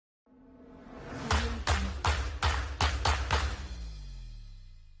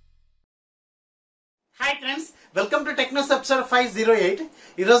friends, welcome to Technos episode 508.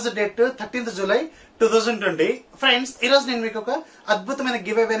 ఈరోజు date 13th July 2020. Friends ఈరోజు నేను మీకు ఒక అద్భుతమైన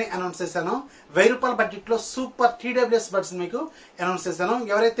గివ్ అవేని అనౌన్స్ చేశాను. 1000 రూపాయల బడ్జెట్ లో సూపర్ TWS బడ్స్ మీకు అనౌన్స్ చేశాను.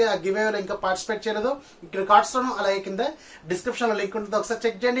 ఎవరైతే ఆ గివ్ అవేలో ఇంకా పార్టిసిపేట్ చేయలేదో ఇక్కడ కార్డ్స్ లోను అలాగే కింద డిస్క్రిప్షన్ లో లింక్ ఉంటుంది, ఒకసారి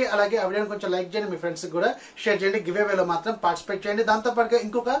చెక్ చేయండి. అలాగే ఆ వీడియోని కొంచెం లైక్ చేయండి, మీ ఫ్రెండ్స్ కూడా షేర్ చేయండి. గివ్ అవేలో మాత్రం పార్టిసిపేట్ చేయండి. దాంతో పాటుగా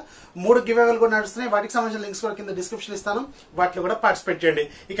ఇంకొక 3 గివ్ అవేలు కూడా నడుస్తున్నాయి. వాటికి సంబంధించిన లింక్స్ కూడా కింద డిస్క్రిప్షన్ ఇస్తాను, వాటిలో కూడా పార్టిసిపేట్ చేయండి.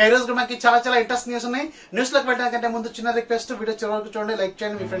 ఇక ఈ రోజు మనకి చాలా ఇంట్రెస్టింగ్ న్యూస్ ఉన్నాయి. న్యూస్ లోకి వెళ్ళడానికంటే ముందు చిన్న రిక్వెస్ట్, వీడియో చివరి వరకు చూడండి, లైక్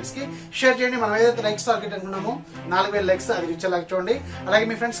చేయండి, మీ ఫ్రెండ్స్ కి షేర్ చేయండి. మనం ఏదైతే లైక్స్ టార్గెట్ అనుకున్నామో 4000 లైక్స్ అది రీచ్ లైక్ చూడండి. అలాగే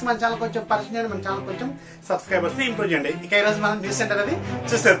మీ ఫ్రెండ్స్ కి మన ఛానల్ కొంచెం పరిచయం చేయండి, మన ఛానల్ కొంచెం సబ్స్క్రైబర్స్ ఇంప్రూవ్ చేయండి. ఇక ఈ రోజు మనం న్యూస్ సెంటర్ అది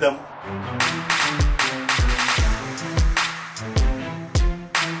చూసేద్దాం.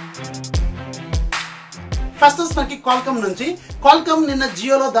 ఫస్ట్ మనకి క్వాల్కమ్ నుంచి. క్వాల్కమ్ నిన్న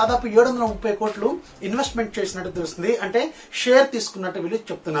జియోలో దాదాపు 730 కోట్లు ఇన్వెస్ట్మెంట్ చేసినట్టు తెలుస్తుంది. అంటే షేర్ తీసుకున్నట్టు వీళ్ళు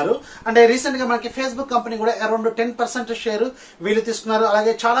చెప్తున్నారు. అంటే రీసెంట్ గా మనకి ఫేస్బుక్ కంపెనీ కూడా అరౌండ్ 10% షేర్ వీళ్ళు తీసుకున్నారు.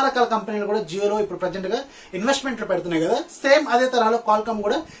 అలాగే చాలా రకాల కంపెనీలు కూడా జియోలో ఇప్పుడు ప్రజెంట్ గా ఇన్వెస్ట్మెంట్లు పెడుతున్నాయి కదా. సేమ్ అదే తరహాలో క్వాల్కమ్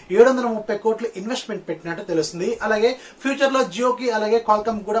కూడా 730 కోట్లు ఇన్వెస్ట్మెంట్ పెట్టినట్టు తెలుస్తుంది. అలాగే ఫ్యూచర్ లో జియోకి అలాగే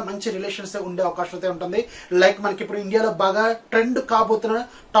క్వాల్కమ్ కూడా మంచి రిలేషన్స్ ఉండే అవకాశం అయితే ఉంటుంది. లైక్ మనకి ఇప్పుడు ఇండియాలో బాగా ట్రెండ్ కాబోతున్న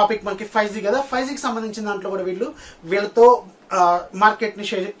టాపిక్ మనకి 5G కదా. 5G కి సంబంధించిన దాంట్లో కూడా వీళ్ళతో మార్కెట్ ని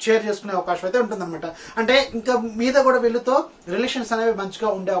షేర్ చేసుకునే అవకాశం అయితే ఉంటుంది అనమాట. అంటే ఇంకా మీద కూడా వీళ్ళతో రిలేషన్స్ అనేవి మంచిగా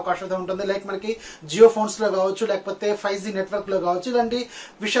ఉండే అవకాశం అయితే ఉంటుంది. లైక్ మనకి జియో ఫోన్స్ లో కావచ్చు, లేకపోతే 5G నెట్వర్క్ లో కావచ్చు, ఇలాంటి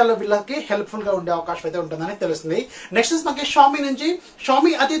విషయాల్లో వీళ్ళకి హెల్ప్ఫుల్ గా ఉండే అవకాశం అయితే ఉంటుందని తెలుస్తుంది. నెక్స్ట్ మనకి షామీ నుంచి.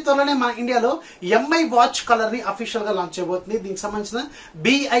 షామీ అతి త్వరలోనే మన ఇండియాలో MI వాచ్ కలర్ ని అఫీషియల్ గా లాంచ్ చేయబోతుంది. దీనికి సంబంధించిన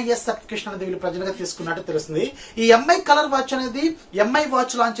BIS సర్టిఫికేషన్ అనేది వీళ్ళు ప్రజెంట్ గా తీసుకున్నట్టు తెలుస్తుంది. ఈ MI కలర్ వాచ్ అనేది MI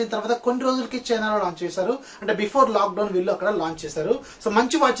వాచ్ లాంచ్ అయిన తర్వాత కొన్ని రోజులకి చైనాలో లాంచ్ చేశారు. అంటే బిఫోర్ లాక్డౌన్ వీళ్ళు అక్కడ లాంచ్ చేశారు. సో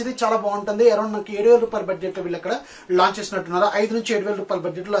మంచి వాచ్ ఇది, చాలా బాగుంటుంది. అరౌండ్ మనకి 7000 రూపాయల బడ్జెట్ లో వీళ్ళు అక్కడ లాంచ్ చేసినట్టున్నారు. 5 నుంచి 7000 రూపాయల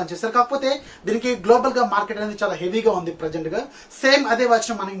బడ్జెట్ లో లాంచ్ చేశారు. కాకపోతే దీనికి గ్లోబల్ గా మార్కెట్ అనేది చాలా హెవీగా ఉంది ప్రెజెంట్ గా. సేమ్ అదే వాచ్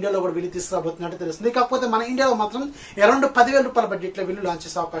మన ఇండియాలో కూడా వీళ్ళు తీసుకురాబోతున్నట్టు తెలుస్తుంది. కాకపోతే మన ఇండియాలో మాత్రం అరౌండ్ 10,000 రూపాయల బడ్జెట్ లో వీళ్ళు లాంచ్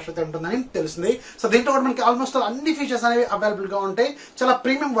చేసే అవకాశం అయితే ఉంటుందని తెలుస్తుంది. సో దీంట్లో కూడా మనకి ఆల్మోస్ట్ అన్ని ఫీచర్స్ అనేవి అవైలబుల్ గా ఉంటాయి. చాలా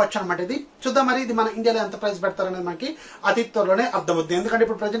ప్రీమియం వాచ్ అనమాట ఇది. చూద్దాం మరి ఇది మన ఇండియాలో ఎంత ప్రైస్ పెడతారనేది మనకి అతి త్వరలోనే అర్థమవుతుంది. ఎందుకంటే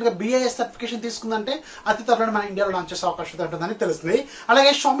ఇప్పుడు ప్రెజెంట్ గా BIS సర్టిఫికేషన్ తీసుకుందంటే అతి త్వరలో మన ఇండియాలో లాంచ్ చేసే అవకాశం అయితే ఉంటుందని తెలుస్తుంది.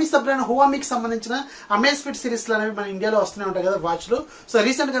 అలాగే షామీ సబ్ బ్రాండ్ హువామీకి సంబంధించిన అమేజ్ఫిట్ సిరీస్ లు అనేవి మన ఇండియాలో వస్తూనే ఉంటాయి కదా వాచ్ లు. సో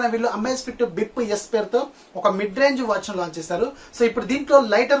రీసెంట్ గా వీళ్ళు అమేజ్ఫిట్ బిప్ S పేరుతో ఒక మిడ్ రేంజ్ వాచ్ ను లాంచ్ చేశారు. సో ఇప్పుడు దీంట్లో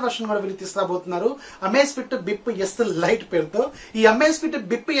లైటర్ వర్షన్ కూడా వీళ్ళు తీసుకురాబోతున్నారు, అమేజ్ఫిట్ బిప్ S లైట్ పేరుతో. ఈ అమేజ్ఫిట్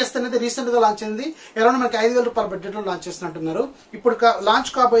బిప్ S అనేది రీసెంట్ గా లాంచ్ అయింది. అరౌండ్ మనకి 5,000 రూపాయల బడ్జెట్ లో లాంచ్ చేసినట్టున్నారు. ఇప్పుడు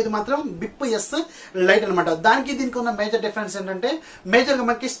లాంచ్ కాబోయేది మాత్రం బిప్ S లైట్ అనమాట. దానికి దీనికి ఉన్న మేజర్ డిఫరెన్స్ ఏంటంటే మేజర్ గా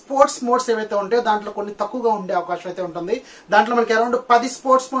మనకి స్పోర్ట్స్ మోడ్స్ ఏవైతే ఉంటాయో దాంట్లో కొన్ని తక్కువగా ఉండే అవకాశం అయితే ఉంటుంది. దాంట్లో మనకి అరౌండ్ 10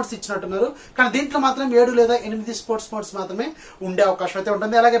 స్పోర్ట్స్ మోడ్స్ ఇచ్చినట్టున్నారు. కానీ దీంట్లో మాత్రం 7 లేదా 8 స్పోర్ట్స్ మోడ్స్ మాత్రమే ఉండే అవకాశం అయితే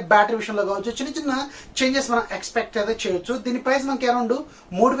ఉంటుంది. అలాగే బ్యాటరీ విషయంలో కావచ్చు చిన్న చేంజెస్ మనం ఎక్స్పెక్ట్ అయితే చేయొచ్చు. దీని ప్రైస్ మనకి అరౌండ్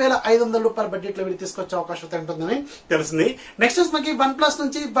 3,500 రూపాయల బడ్జెట్ లో తీసుకొచ్చే అవకాశం అయితే ఉంటుందని తెలుస్తుంది. నెక్స్ట్ మనకి వన్ ప్లస్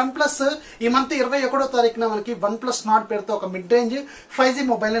నుంచి. వన్ ప్లస్ ఈ మంత్ 21వ తారీఖున మనకి వన్ ప్లస్ నాట్ పేరుతో ఒక మిడ్ రేంజ్ 5G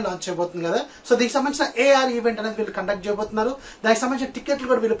మొబైల్ ని లాంచ్ చేయబోతుంది కదా. సో దీనికి సంబంధించిన AR ఈవెంట్ అనేది వీళ్ళు కండక్ట్ చేయబోతున్నారు. దానికి సంబంధించిన టికెట్లు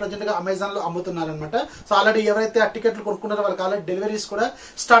కూడా వీళ్ళు ప్రజెంట్ గా అమెజాన్ లో అమ్ముతున్నారు అనమాట. సో ఆల్రెడీ ఎవరైతే ఆ టికెట్లు కొనుక్కున్నారో వాళ్ళకి ఆల్రెడీ డెలివరీస్ కూడా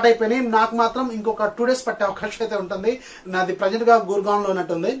స్టార్ట్ అయిపోయినాయి. నాకు మాత్రం ఇంకొక 2 days పట్టే అవకాశం అయితే ఉంటుంది. నాది ప్రజెంట్ గా గుర్గాన్ లో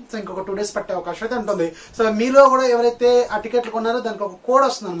ఉన్నట్టుంది. సో ఇంకొక 2 days పట్టే అవకాశం అయితే ఉంటుంది. సో మీలో కూడా ఎవరైతే ఆ టికెట్లు కొన్నారో దానికి ఒక కోడ్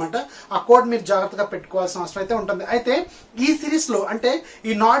వస్తుంది అనమాట. ఆ కోడ్ మీరు జాగ్రత్తగా పెట్టుకోవాల్సిన అవసరం అయితే ఉంటుంది. అయితే ఈ సిరీస్ లో అంటే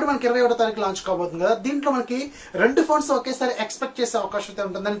ఈ నాడ్ మనకి 21వ తారీఖు లాంచ్ కాబోతుంది కదా. దీంట్లో మనకి 2 ఫోన్స్ ఒకేసారి ఎక్స్పెక్ట్ చేసే అవకాశం అయితే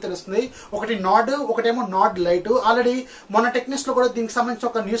ఉంటుందని తెలుస్తుంది. ఒకటి నాడ్, ఒకటేమో నాడ్ లైట్. ఆల్రెడీ మొన్న టెక్నిక్స్ లో కూడా దీనికి సంబంధించి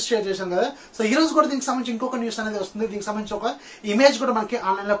ఒక న్యూస్ షేర్ చేశాను కదా. సో ఈ రోజు కూడా దీనికి సంబంధించి ఇంకొక న్యూస్ అనేది వస్తుంది. దీనికి సంబంధించి ఒక ఇమేజ్ కూడా మనకి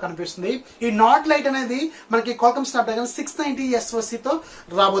ఆన్లైన్ లో కనిపిస్తుంది. ఈ నాట్ లైట్ అనేది మనకి క్వాల్కమ్ స్నాప్డ్రాగన్ 690 SoC తో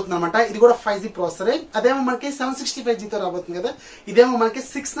రాబోతుంది అనమాట. ఇది కూడా 5G ప్రాసెసరే. అదేమో మనకి 765G తో రాబోతుంది కదా. ఇదేమో మనకి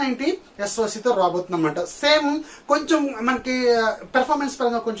 690 SoC తో రాబోతుంది అనమాట. సేమ్ కొంచెం మనకి పెర్ఫార్మెన్స్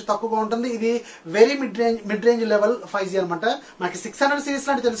పరంగా కొంచెం తక్కువగా ఉంటుంది. ఇది very mid range level 5G అనమాట. మనకి 600 సిరీస్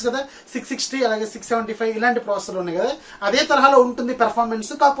లాంటి తెలుసు కదా, 660 అలాగే 675 ఇలాంటి ప్రాసెసర్ ఉన్నాయి కదా. అదే తరహాలో ఉంటుంది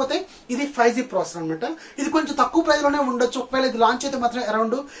పెర్ఫార్మెన్స్. కాకపోతే ఇది 5G ప్రాసెసర్ అనమాట. ఇది కొంచెం తక్కువ ప్రైస్ లోనే ఉండొచ్చు. ఒకవేళ ఇది లాంచ్ అయితే మాత్రం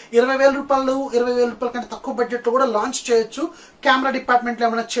అరౌండ్ 20,000 రూపాయల కంటే తక్కువ బడ్జెట్ లో కూడా లాంచ్ చేయొచ్చు, కెమెరా డిపార్ట్మెంట్ లో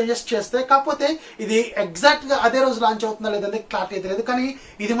ఏమైనా చేంజెస్ చేస్తే. కాకపోతే ఇది ఎగ్జాక్ట్ గా అదే రోజు లాంచ్ అవుతుందా లేదంటే క్లారిటీ అయితే లేదు. కానీ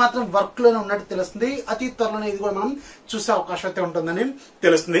ఇది మాత్రం వర్క్ లోనే ఉన్నట్టు తెలుస్తుంది. అతి త్వరలోనే ఇది కూడా మనం చూసే అవకాశం అయితే ఉంటుందని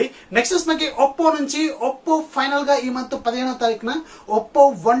తెలుస్తుంది. నెక్స్ట్ మనకి ఒప్పో నుంచి ఒప్పో ఫైనల్ గా ఈ మంత్ 15వ తారీఖున Oppo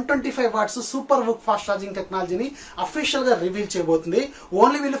 125 watts super VOOC fast charging టెక్నాలజీని అఫీషియల్ గా రివీల్ చేయబోతుంది.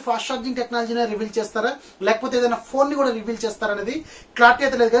 ఓన్లీ వీళ్ళు ఫాస్ట్ ఛార్జింగ్ టెక్నాలజీని రివీల్ చేస్తారా లేకపోతే ఏదైనా ఫోన్ ని కూడా రివీల్ చేస్తారా అనేది క్లారిటీ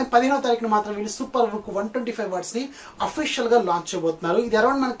అయితే లేదు. కానీ 15వ తారీఖున మాత్రం వీళ్ళు సూపర్ వుక్ 125 వాట్స్ ని అఫీషియల్ గా లాంచ్ చేయబోతున్నారు. ఇది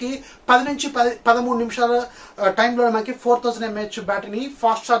అరౌండ్ మనకి 10 నుంచి 13 నిమిషాల టైంలో మనకి 4000 mAh బ్యాటరీని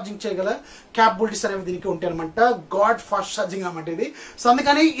ఫాస్ట్ ఛార్జింగ్ చేయగల క్యాపబిలిటీస్ అనేవి దీనికి ఉంటాయి అనమాట. గాడ్ ఫాస్ట్ ఛార్జింగ్ అనమాట ఇది. సో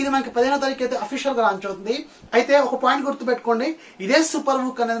అందుకని ఇది మనకి 15వ తారీఖు అయితే అఫీషియల్ గా లాంచ్ అవుతుంది. అయితే ఒక పాయింట్ గుర్తుపెట్టుకోండి, ఇదే సూపర్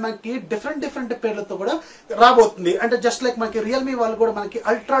వుక్ అనేది మనకి డిఫరెంట్ పేర్లతో కూడా రాబోతుంది. అంటే జస్ట్ లైక్ మనకి రియల్మీ వాళ్ళు కూడా మనకి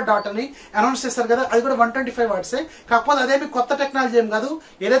అల్ట్రా డాట్ అని అనౌన్స్ చేస్తారు కదా, అది కూడా 125 వాట్సే. కాకపోతే అదేమి కొత్త టెక్నాలజీ ఏం కాదు.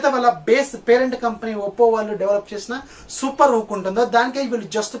 ఏదైతే వాళ్ళ బేస్ పేరెంట్ కంపెనీ ఒప్పో వాళ్ళు డెవలప్ చేసిన సూపర్ వుక్ ఉంటుందో దానికే వీళ్ళు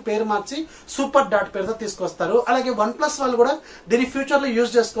జస్ట్ పేరు మార్చి సూపర్ డాట్ పేరుతో తీసుకొస్తారు. అలాగే వన్ ప్లస్ వాళ్ళు కూడా దీని ఫ్యూచర్ లో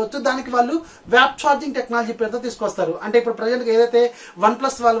యూజ్ చేసుకోవచ్చు. దానికి వాళ్ళు వ్యాప్ ఛార్జింగ్ టెక్నాలజీ పేరుతో తీసుకొస్తారు. అంటే ఇప్పుడు ప్రజెంట్ గా ఏదైతే వన్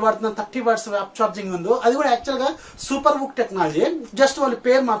ప్లస్ వాళ్ళు వాడుతున్న 30 వాట్స్ వ్యాప్ ఛార్జింగ్ ఉందో అది కూడా యాక్చువల్ గా సూపర్ వుక్ టెక్నాలజీ. జస్ట్ వాళ్ళు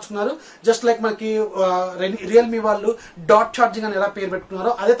పేరు మార్చుకున్నారు. జస్ట్ లైక్ మనకి రియల్మీ వాళ్ళు డాట్ ఛార్జింగ్ అని ఎలా పేరు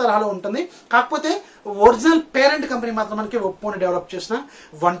పెట్టుకున్నారో అదే తరహాలో ఉంటుంది. కాకపోతే ఒరిజినల్ పేరెంట్ కంపెనీ మాత్రం మనకి ఒప్పోని డెవలప్ చేసిన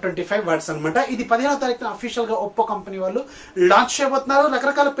 125 వాట్స్ అనమాట. ఇది 15వ తారీఖున అఫీషియల్ గా ఒప్పో కంపెనీ వాళ్ళు లాంచ్ చేయబోతున్నారు.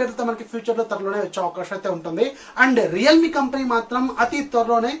 రకరకాల పేర్లతో మనకి ఫ్యూచర్ లో త్వరలోనే వచ్చే అవకాశం అయితే ఉంటుంది. అండ్ రియల్మీ కంపెనీ మాత్రం అతి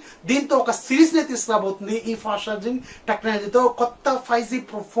త్వరలోనే దీంతో ఒక సిరీస్ నే తీసుకురాబోతుంది. ఈ ఫాస్ట్ ఛార్జింగ్ టెక్నాలజీతో కొత్త 5G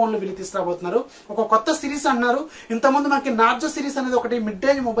ఫోన్లు వీళ్ళు తీసుకురాబోతున్నారు. ఒక కొత్త సిరీస్ అన్నారు. ఇంతకుముందు మనకి నార్జో సిరీస్ అనేది ఒకటి మిడ్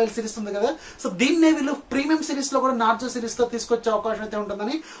రేంజ్ మొబైల్ సిరీస్ ఉంది కదా, సో దీన్నే వీళ్ళు ప్రీమియం సిరీస్ లో కూడా నార్జో సిరీస్ తో తీసుకొచ్చే అవకాశం అయితే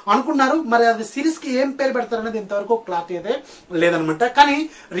ఉంటుందని అనుకున్నారు. మరి అది సిరీస్ కి ఏం పేరు పెడతారనేది ఇంతవరకు క్లారిటీ అయితే లేదనమాట. కానీ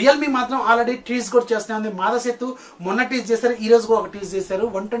రియల్మీ మాత్రం ఆల్రెడీ టీజ్ కూడా చేస్తూనే ఉంది. మాదసేతు మొన్న టీజ్ చేశారు, ఈ రోజు కూడా ఒక టీజ్ చేశారు.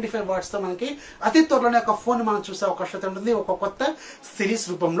 125 వాట్స్ తో మనకి అతి త్వరలోనే ఒక ఫోన్ మనం చూసే అవకాశం అయితే ఉంటుంది. ఒక కొత్త సిరీస్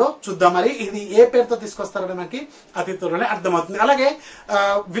రూపంలో చూద్దాం. మరి ఇది ఏ పేరుతో తీసుకొస్తారని మనకి అతి త్వరలోనే అర్థమవుతుంది. అలాగే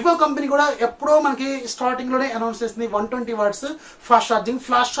వివో కంపెనీ కూడా ఎప్పుడో మనకి స్టార్టింగ్ లోనే అనౌన్స్ చేసింది 120 watts fast charging,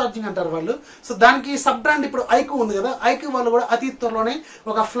 flash charging అంటారు వాళ్ళు. సో దానికి సబ్ బ్రాండ్ ఇప్పుడు ఐక్యూ ఉంది కదా, ఐక్యూ వాళ్ళు కూడా అతి త్వరలోనే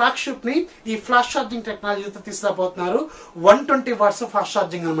ఒక ఫ్లాగ్షిప్ ని ఈ ఫ్లాష్ ఛార్జింగ్ టెక్నాలజీతో తీసుకురాబోతున్నారు. 120 వాట్స్ ఫాస్ట్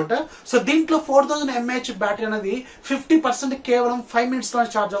ఛార్జింగ్ అనమాట. సో దీంట్లో 4000 mAh బ్యాటరీ అనేది 50% కేవలం 5 మినిట్స్ లో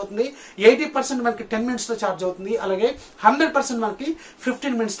ఛార్జ్ అవుతుంది. 80% మనకి 10 మినిట్స్ లో ఛార్జ్ అవుతుంది. అలాగే 100% మనకి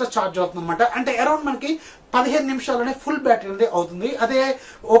 15 మినిట్స్ లో ఛార్జ్ అవుతుంది అనమాట. అంటే అరౌండ్ మనకి 15 నిమిషాల్లోనే ఫుల్ బ్యాటరీ అనేది అవుతుంది. అదే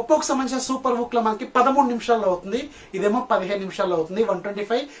ఒప్పోకి సంబంధించిన సూపర్ వుక్ లో మనకి 13 నిమిషాల్లో అవుతుంది. ఇదేమో 15 నిమిషాల్లో అవుతుంది.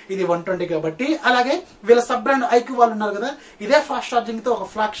 125 ఇది 120 కాబట్టి. అలాగే వీళ్ళ సబ్ బ్రాండ్ ఐక్యూ వాళ్ళు ఉన్నారు కదా, ఇదే ఫాస్ట్ ఛార్జింగ్ తో ఒక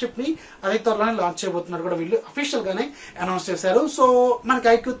ఫ్లాగ్షిప్ ని అతి త్వరలోనే లాంచ్ చేయబోతున్నారు కూడా వీళ్ళు అఫీషియల్ గానే అనౌన్స్ చేశారు. సో మనకి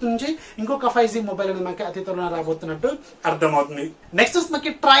ఐక్యూ నుంచి ఇంకొక 5G మొబైల్ అనేది మనకి అతి త్వరలో రాబోతున్నట్టు అర్థమవుతుంది. నెక్స్ట్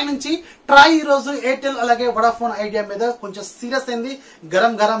మనకి ట్రై నుంచి ఈ రోజు ఎయిర్టెల్ అలాగే వడాఫోన్ ఐడియా మీద కొంచెం సీరియస్ అయింది,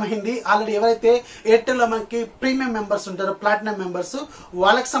 గరం అయింది. ఆల్రెడీ ఎవరైతే ఎయిర్టెల్ లో మనకి ప్రీమియం మెంబర్స్ ఉంటారో, ప్లాటినం మెంబర్స్,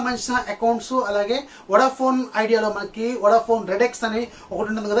 వాళ్ళకి సంబంధించిన అకౌంట్స్, అలాగే వడాఫోన్ ఐడియాలో మనకి వడాఫోన్ రెడెక్స్ అని ఒకటి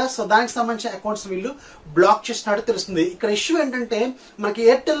ఉంటుంది కదా, సో దానికి సంబంధించిన అకౌంట్స్ వీళ్ళు బ్లాక్ చేసినట్టు తెలుస్తుంది. ఇక్కడ ఇష్యూ ఏంటంటే మనకి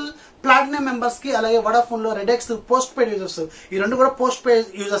ఎయిర్టెల్ ప్లాటినం మెంబర్స్ కి అలాగే వడాఫోన్ లో రెడెక్స్ పోస్ట్ పెయిడ్ యూజర్స్, ఈ రెండు కూడా పోస్ట్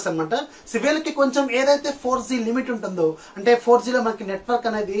పెయిడ్ యూజర్స్ అనమాట. సో వీళ్ళకి కొంచెం ఏదైతే 4G లిమిట్ ఉంటుందో, అంటే 4G లో మనకి నెట్వర్క్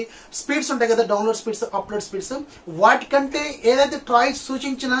అనేది స్పీడ్స్ ఉంటాయి కదా, డౌన్లోడ్ స్పీడ్స్, అప్లోడ్ స్పీడ్స్, వాటికంటే ఏదైతే ట్రాయ్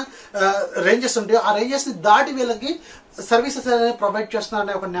సూచించిన రేంజెస్ ఉంటాయో ఆ రేంజెస్ ని దాటి వీళ్ళకి సర్వీసెస్ అనేది ప్రొవైడ్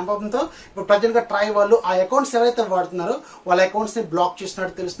చేస్తున్నారనే ఒక నెపంతో ఇప్పుడు ప్రజెంట్ గా ట్రై వాళ్ళు ఆ అకౌంట్స్ ఎవరైతే వాడుతున్నారో వాళ్ళ అకౌంట్స్ ని బ్లాక్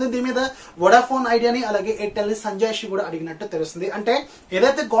చేసినట్టు తెలుస్తుంది. దీని మీద వడాఫోన్ ఐడియాని అలాగే ఎయిర్టెల్ ని సంజయ్ కూడా అడిగినట్టు తెలుస్తుంది. అంటే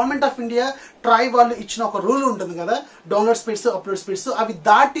ఏదైతే గవర్నమెంట్ ఆఫ్ ఇండియా ట్రై వాళ్ళు ఇచ్చిన ఒక రూల్ ఉంటుంది కదా, డౌన్లోడ్ స్పీడ్స్, అప్లోడ్ స్పీడ్స్, అవి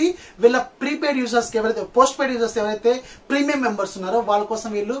దాటి వీళ్ళ ప్రీపెయిడ్ యూజర్స్ కి ఎవరైతే పోస్ట్ పెయిడ్ యూజర్స్ ఎవరైతే ప్రీమియం మెంబర్స్ ఉన్నారో వాళ్ళ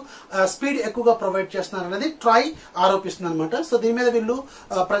కోసం వీళ్ళు స్పీడ్ ఎక్కువగా ప్రొవైడ్ చేస్తున్నారు అనేది ట్రై ఆరోపిస్తుంది అనమాట. సో దీని మీద వీళ్ళు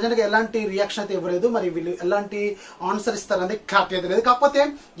ప్రజెంట్ గా ఎలాంటి రియాక్షన్ అయితే ఇవ్వలేదు. మరి వీళ్ళు ఎలాంటి ఆన్సర్ ఇస్తారనేది క్లారిటీ అయితే లేదు. కాకపోతే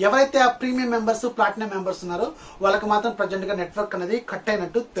ఎవరైతే ఆ ప్రీమియం మెంబర్స్, ప్లాటినం మెంబర్స్ ఉన్నారో వాళ్ళకి మాత్రం ప్రజెంట్ గా నెట్వర్క్ అనేది కట్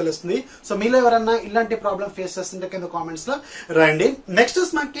అయినట్టు తెలుస్తుంది. సో మీలో ఎవరన్నా ఇలాంటి ప్రాబ్లం ఫేస్ చేస్తుంటే కింద కామెంట్స్ లో రాయండి. నెక్స్ట్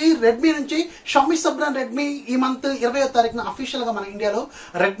మనకి రెడ్మీ నుంచి షామీ సబ్ బ్రాండ్ రెడ్మీ ఈ మంత్ 20వ తారీఖున అఫీషియల్ గా మన ఇండియాలో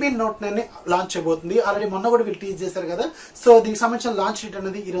రెడ్మీ నోట్ 9 లాంచ్ చేయబోతుంది. ఆల్రెడీ మొన్న కూడా వీళ్ళు టీజ్ చేశారు కదా, సో దీనికి సంబంధించిన లాంచ్ డేట్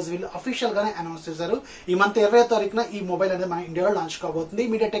అనేది ఈ రోజు వీళ్ళు అఫీషియల్ గానే అనౌన్స్ చేశారు. ఈ మంత్ 20వ తారీఖున ఈ మొబైల్ అనేది మన ఇండియాలో లాంచ్ కాబోతుంది.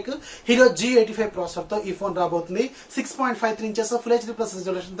 మీడియాటెక్ హీరో G85 ప్రాసెసర్ తో ఈ ఫోన్ రాబోతుంది. 6.53 inches full HD plus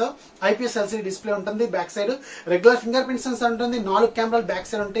resolution తో IPS LCD డిస్ప్లే ఉంటుంది. Back side regular finger print censor ఉంటుంది. 4 కెమెరాలు బ్యాక్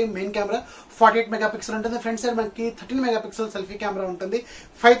సైడ్ ఉంటాయి. మెయిన్ కెమెరా 48 మెగాపిక్సెల్ ఉంటుంది. ఫ్రంట్ సైడ్ మనకి 13 మెగాపిక్సెల్ సెల్ఫీ కెమెరా ఉంటుంది.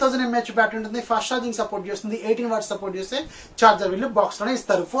 5000 mAh బ్యాటరీ ఉంటుంది. ఫాస్ట్ ఛార్జింగ్ సపోర్ట్ చేస్తుంది. 18 వాట్స్ సపోర్ట్ చేస్తే చార్జర్ వీళ్ళు బాక్స్ లోనే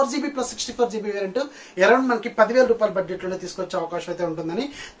ఇస్తారు. 4GB plus 64GB variant around మనకి 10,000 రూపాయల బడ్జెట్ లోనే తీసుకొచ్చే అవకాశం అయితే ఉంటుందని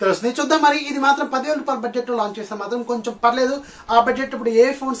తెలుస్తుంది. చూద్దాం మరి ఇది మాత్రం 10,000 రూపాయల బడ్జెట్ లో లాంచ్ చేస్తే మాత్రం కొంచెం పర్లేదు. ఆ బడ్జెట్ ఇప్పుడు ఏ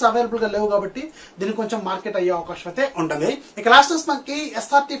ఫోన్స్ అవైలబుల్ గా లేవు కాబట్టి దీనికి కొంచెం మార్కెట్ అయ్యే అవకాశం అయితే అయితే ఉంటుంది. ఇక లాస్ట్ మనకి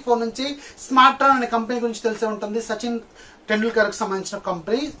SRT ఫోన్ నుంచి స్మార్ట్ ట్రాన్ అనే కంపెనీ గురించి తెలిసే ఉంటుంది. సచిన్ టెండూల్కర్ కి సంబంధించిన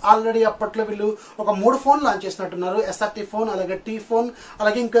కంపెనీ. ఆల్రెడీ అప్పట్లో వీళ్ళు ఒక 3 ఫోన్ లాంచ్ చేసినట్టున్నారు. SRT ఫోన్, అలాగే T ఫోన్,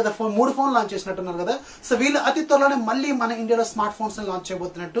 అలాగే ఇంకేదో ఫోన్, 3 ఫోన్ లాంచ్ చేసినట్టున్నారు కదా. సో వీళ్ళు అతి త్వరలోనే మళ్ళీ మన ఇండియాలో స్మార్ట్ ఫోన్స్ లాంచ్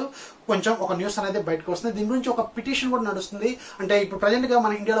చేయబోతున్నట్టు కొంచెం ఒక న్యూస్ అనేది బయటకు వస్తుంది. దీని గురించి ఒక పిటిషన్ కూడా నడుస్తుంది. అంటే ఇప్పుడు ప్రజెంట్ గా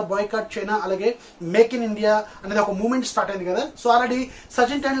మన ఇండియాలో బాయ్కాట్ చైనా, అలాగే మేక్ ఇన్ ఇండియా అనేది ఒక మూవ్మెంట్ స్టార్ట్ అయింది కదా. సో ఆల్రెడీ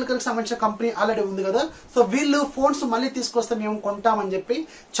సచిన్ టెండూల్కర్ కి సంబంధించిన కంపెనీ ఆల్రెడీ ఉంది కదా. సో వీళ్ళు ఫోన్స్ మళ్ళీ తీసుకొస్తే మేము కొంటామని చెప్పి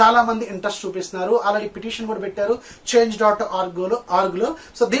చాలా మంది ఇంట్రెస్ట్ చూపిస్తున్నారు. ఆల్రెడీ పిటిషన్ కూడా పెట్టారు change.org లో.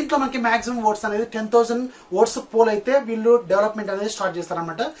 సో దీంట్లో మనకి మాక్సిమం ఓట్స్ అనేది 10,000 ఓట్స్ పోల్ అయితే వీళ్ళు డెవలప్మెంట్ అనేది స్టార్ట్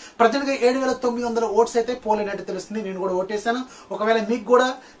చేస్తారన్నమాట. ప్రజెంట్ గా 7,900 ఓట్స్ అయితే పోల్ అయినట్టు తెలుస్తుంది. నేను కూడా ఓటేసాను. ఒకవేళ మీకు కూడా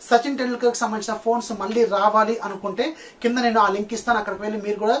సచిన్ టెండూల్కర్ కి సంబంధించిన ఫోన్స్ మళ్ళీ రావాలి అనుకుంటే కింద నేను ఆ లింక్ ఇస్తాను. అక్కడికి వెళ్ళి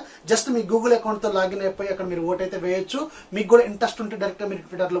మీరు కూడా జస్ట్ మీ గూగుల్ అకౌంట్ తో లాగిన్ అయిపోయి అక్కడ మీరు ఓట్ అయితే వేయొచ్చు. మీకు కూడా ఇంట్రెస్ట్ ఉంటే డైరెక్ట్ గా మీరు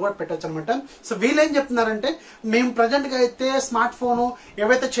ట్విట్టర్ లో కూడా పెట్టొచ్చు అనమాట. సో వీళ్ళు ఏం చెప్తున్నారంటే, మేము ప్రజెంట్ గా అయితే స్మార్ట్ ఫోన్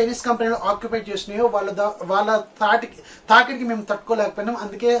ఏవైతే చైనీస్ కంపెనీలు ఆక్యుపై చేసినాయో వాళ్ళ తాకిడికి మేము తట్టుకోలేకపోయినాం.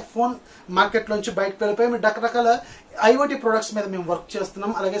 అందుకే ఫోన్ మార్కెట్ లోంచి బయటకు వెళ్ళిపోయి మేము రకరకాల IoT ప్రొడక్ట్స్ మీద మేము వర్క్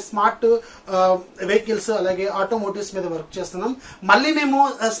చేస్తున్నాం. అలాగే స్మార్ట్ వెహికల్స్, అలాగే ఆటోమోటివ్స్ మీద వర్క్ చేస్తున్నాం. మళ్ళీ మేము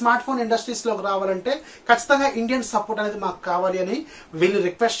స్మార్ట్ ఫోన్ ఇండస్ట్రీస్ లోకి రావాలంటే ఖచ్చితంగా ఇండియన్ సపోర్ట్ అనేది మాకు కావాలి అని వీళ్ళు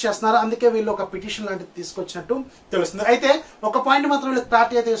రిక్వెస్ట్ చేస్తున్నారు. అందుకే వీళ్ళు ఒక పిటిషన్ లాంటిది తీసుకొచ్చినట్టు తెలుస్తుంది. అయితే ఒక పాయింట్ మాత్రం వీళ్ళు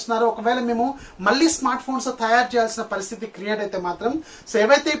క్లారిటీ అయితే ఇస్తున్నారు. ఒకవేళ మేము మళ్ళీ స్మార్ట్ ఫోన్స్ తయారు చేయాల్సిన పరిస్థితి క్రియేట్ అయితే మాత్రం, సో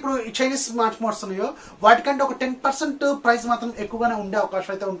ఏవైతే ఇప్పుడు చైనీస్ స్మార్ట్ ఫోన్స్ ఉన్నాయో వాటికంటే ఒక 10% ప్రైస్ మాత్రం ఎక్కువగానే ఉండే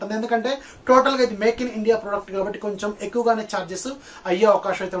అవకాశం అయితే ఉంటుంది. ఎందుకంటే టోటల్ గా ఇది మేక్ ఇన్ ఇండియా ప్రొడక్ట్ కాబట్టి కొంచెం ఎక్కువగానే ఛార్జెస్ అయ్యే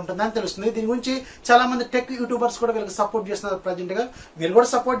అవకాశం అయితే ఉంటుందని తెలుస్తుంది. దీని గురించి చాలా మంది టెక్ యూట్యూబర్స్ కూడా వీళ్ళకి సపోర్ట్ చేస్తున్నారు. ప్రజెంట్ గా మీరు కూడా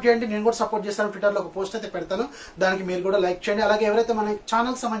సపోర్ట్ చేయండి, నేను కూడా సపోర్ట్ చేస్తాను. ట్విట్టర్ లో ఒక పోస్ట్ అయితే పెడతాను, దానికి మీరు కూడా లైక్ చేయండి. అలాగే ఎవరైతే మన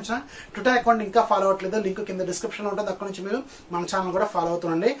ఛానల్ కి సంబంధించిన ట్విట్టర్ అకౌంట్ ఇంకా ఫాలో అవ్వట్లేదో లింక్ కింద డిస్క్రిప్షన్ లో ఉంటుంది, అక్కడ నుంచి మీరు మన ఛానల్ కూడా ఫాలో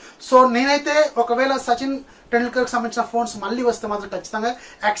అవుతుండండి. సో నేనైతే ఒకవేళ సచిన్ టెండూల్కర్ కి సంబంధించిన ఫోన్స్ మళ్ళీ వస్తే మాత్రం ఖచ్చితంగా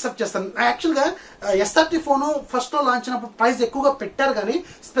యాక్సెప్ట్ చేస్తాను. యాక్చువల్ గా SRT ఫోన్ ఫస్ట్ లో లాంచ్ అయినప్పుడు ప్రైస్ ఎక్కువగా పెట్టారు, కానీ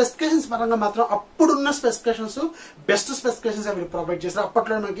స్పెసిఫికేషన్స్ పరంగా మాత్రం అప్పుడున్న స్పెసిఫికేషన్స్ బెస్ట్ స్పెసిఫికేషన్స్ వీళ్ళు ప్రొవైడ్ చేశారు.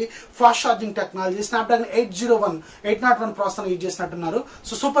 అప్పట్లో మనకి fast charging technology, Snapdragon 801 processor use చేసినట్టున్నారు.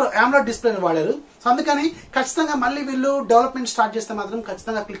 సో సూపర్ AMOLED డిస్ప్లేని వాడారు. సో అందుకని ఖచ్చితంగా మళ్ళీ వీళ్ళు డెవలప్మెంట్ స్టార్ట్ చేస్తే మాత్రం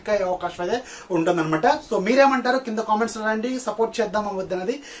ఖచ్చితంగా క్లిక్ అయ్యే అవకాశం అయితే ఉంటుందన్నమాట. సో మీరేమంటారు కింద కామెంట్స్ రాయండి. సపోర్ట్ చేద్దాం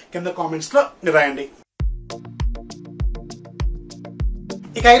వద్దనేది కింద కామెంట్స్ లో రాయండి.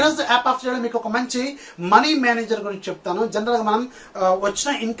 ఇక ఈరోజు యాప్ ఆఫ్ చేయడం మీకు ఒక మంచి మనీ మేనేజర్ గురించి చెప్తాను. జనరల్ గా మనం వచ్చిన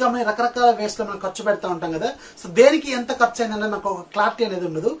ఇన్కమ్ ని రకరకాల వేస్ లో మనం ఖర్చు పెడతా ఉంటాం కదా. సో దేనికి ఎంత ఖర్చు అయిందనే నాకు ఒక క్లారిటీ అనేది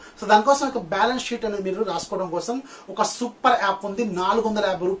ఉండదు. సో దానికోసం ఒక బ్యాలెన్స్ షీట్ అనేది మీరు రాసుకోవడం కోసం ఒక సూపర్ యాప్ ఉంది.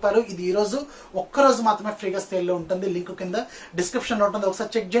 450 రూపాయలు. ఇది ఈ రోజు ఒక్కరోజు మాత్రమే ఫ్రీగా సేల్ లో ఉంటుంది. లింక్ కింద డిస్క్రిప్షన్ లో ఉంటుంది,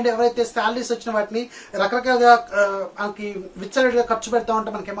 ఒకసారి చెక్ చేయండి. ఎవరైతే శాలరీస్ వచ్చిన వాటిని రకరకాలుగా మనకి విచ్చలవిడిగా ఖర్చు పెడతా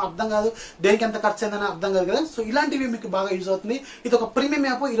ఉంటే మనకేమో అర్థం కాదు, దేనికి ఎంత ఖర్చు అయిందని అర్థం కాదు కదా. సో ఇలాంటివి మీకు బాగా యూజ్ అవుతుంది. ఇది ఒక ప్రీమియం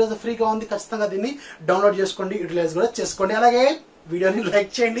యాప్, ఈ రోజు ఫ్రీగా ఉంది. ఖచ్చితంగా దీన్ని డౌన్లోడ్ చేసుకోండి, యూటిలైజ్ కూడా చేసుకోండి. అలాగే వీడియోని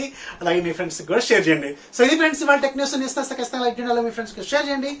లైక్ చేయండి, అలాగే మీ ఫ్రెండ్స్ కూడా షేర్ చేయండి. సో ఇది ఫ్రెండ్స్ ఇవాళ టెక్ న్యూస్ ఖచ్చితంగా లైక్ చేయండి, అలాగే మీ ఫ్రెండ్స్ కి షేర్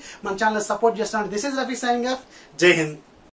చేయండి. మన ఛానల్ సపోర్ట్ చేస్తున్నాను. This is Rafi signing off. జై హింద్.